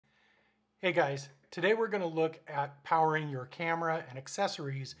Hey guys, today we're going to look at powering your camera and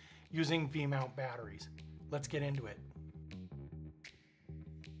accessories using V-mount batteries. Let's get into it.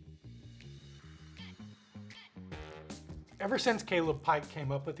 Ever since Caleb Pike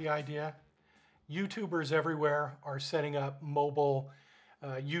came up with the idea, YouTubers everywhere are setting up mobile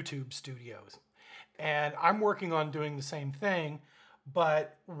YouTube studios. And I'm working on doing the same thing,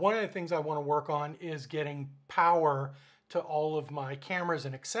 but one of the things I want to work on is getting power to all of my cameras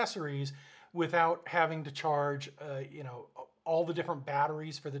and accessories without having to charge all the different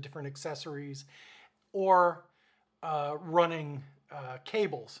batteries for the different accessories or running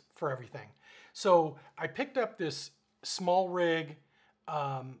cables for everything. So I picked up this SmallRig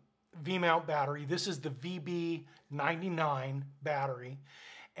V-mount battery. This is the VB99 battery,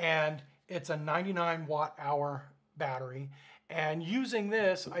 and it's a 99 watt hour battery. And using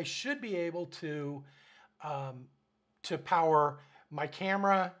this, I should be able to power my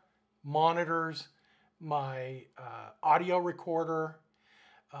camera, monitors, my audio recorder.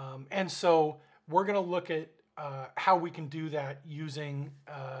 And so we're going to look at how we can do that using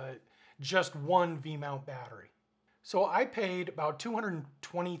just one V-mount battery. So I paid about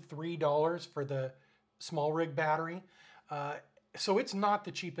 $223 for the SmallRig battery. So it's not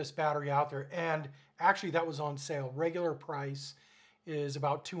the cheapest battery out there. And actually that was on sale. Regular price is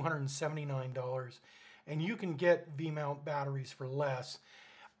about $279. And you can get V-mount batteries for less.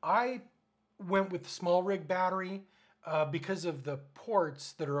 I went with the SmallRig battery because of the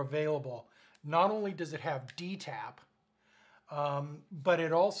ports that are available. Not only does it have DTAP, but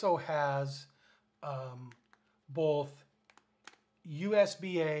it also has both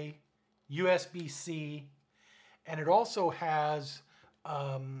USB-A, USB-C, and it also has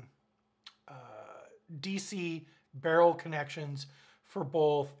DC barrel connections for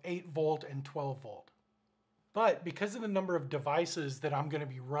both 8 volt and 12 volt. But because of the number of devices that I'm going to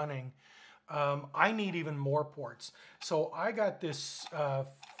be running, I need even more ports. So I got this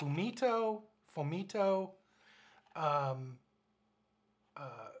Fumito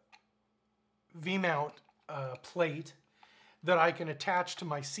V-mount plate that I can attach to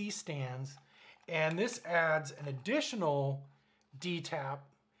my C-stands, and this adds an additional DTAP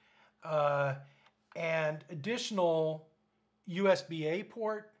and additional USB-A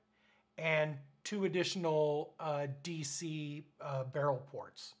port and 2 additional DC barrel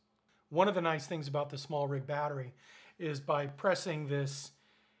ports. One of the nice things about the SmallRig battery is by pressing this,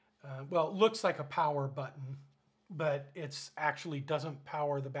 well, it looks like a power button, but it's actually doesn't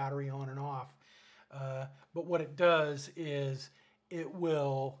power the battery on and off. But what it does is it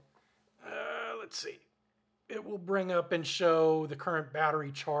will, let's see, it will bring up and show the current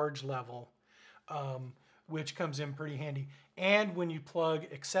battery charge level, which comes in pretty handy. And when you plug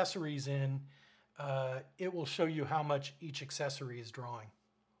accessories in, it will show you how much each accessory is drawing.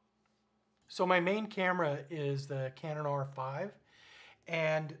 So my main camera is the Canon R5,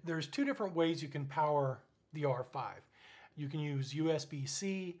 and there's 2 different ways you can power the R5. You can use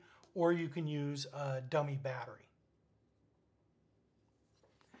USB-C or you can use a dummy battery.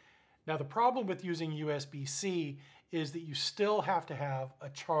 Now the problem with using USB-C is that you still have to have a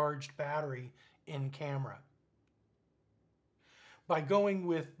charged battery in camera. By going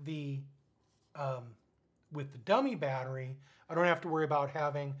with the dummy battery, I don't have to worry about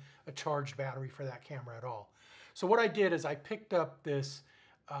having a charged battery for that camera at all. So what I did is I picked up this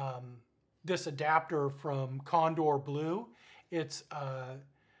this adapter from Condor Blue. It's a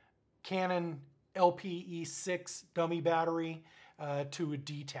Canon LPE6 dummy battery to a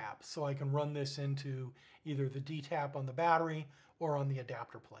DTAP. So I can run this into either the DTAP on the battery or on the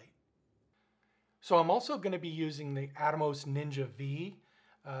adapter plate. So I'm also going to be using the Atomos Ninja V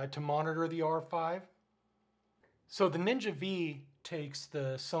to monitor the R5. So the Ninja V takes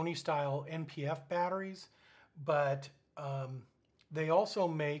the Sony style NPF batteries, but they also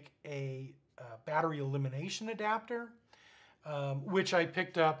make a battery elimination adapter, which I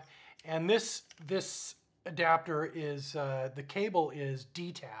picked up. And this adapter is, the cable is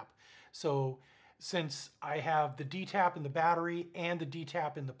DTAP. So since I have the DTAP in the battery and the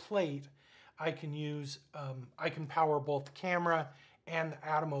DTAP in the plate, I can use, I can power both the camera and the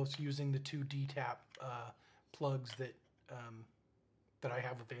Atomos using the 2 DTAP plugs that I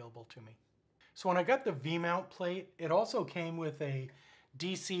have available to me. So when I got the V-mount plate, it also came with a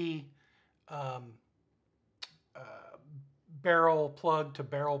DC barrel plug to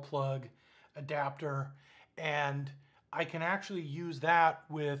barrel plug adapter, and I can actually use that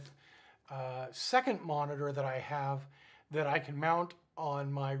with a second monitor that I have that I can mount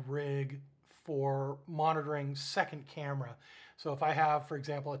on my rig for monitoring second camera. So if I have, for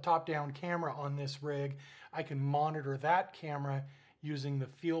example, a top-down camera on this rig, I can monitor that camera using the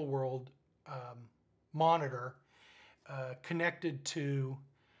FeelWorld monitor connected to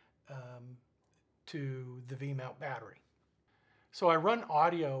the V-mount battery. So I run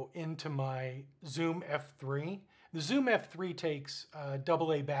audio into my Zoom F3. The Zoom F3 takes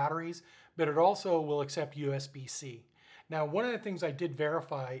AA batteries, but it also will accept USB-C. Now, one of the things I did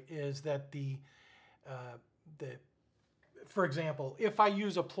verify is that for example, if I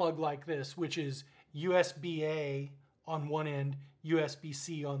use a plug like this, which is USB-A on one end,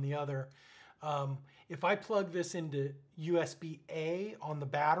 USB-C on the other, if I plug this into USB-A on the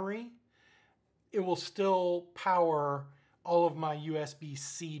battery, it will still power all of my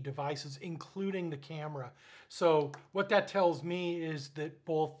USB-C devices, including the camera. So what that tells me is that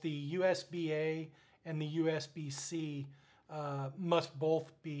both the USB-A and the USB-C must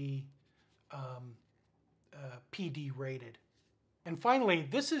both be PD rated. And finally,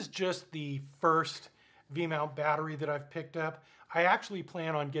 this is just the first V-mount battery that I've picked up. I actually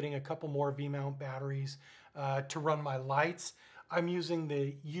plan on getting a couple more V-mount batteries to run my lights. I'm using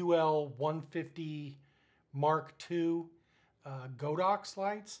the UL 150 Mark II Godox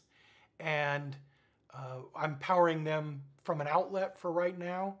lights, and I'm powering them from an outlet for right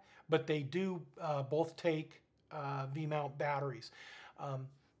now, but they do both take V-mount batteries.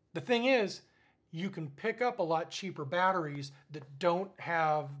 The thing is, you can pick up a lot cheaper batteries that don't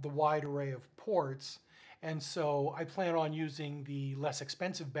have the wide array of ports, and so I plan on using the less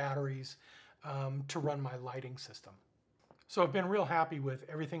expensive batteries to run my lighting system. So I've been real happy with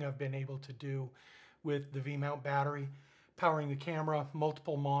everything I've been able to do with the V-mount battery, powering the camera,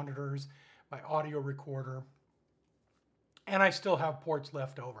 multiple monitors, my audio recorder, and I still have ports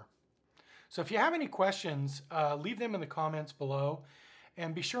left over. So if you have any questions, leave them in the comments below,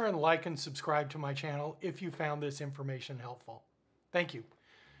 and be sure and like and subscribe to my channel if you found this information helpful. Thank you.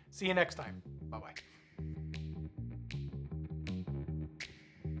 See you next time. Bye-bye.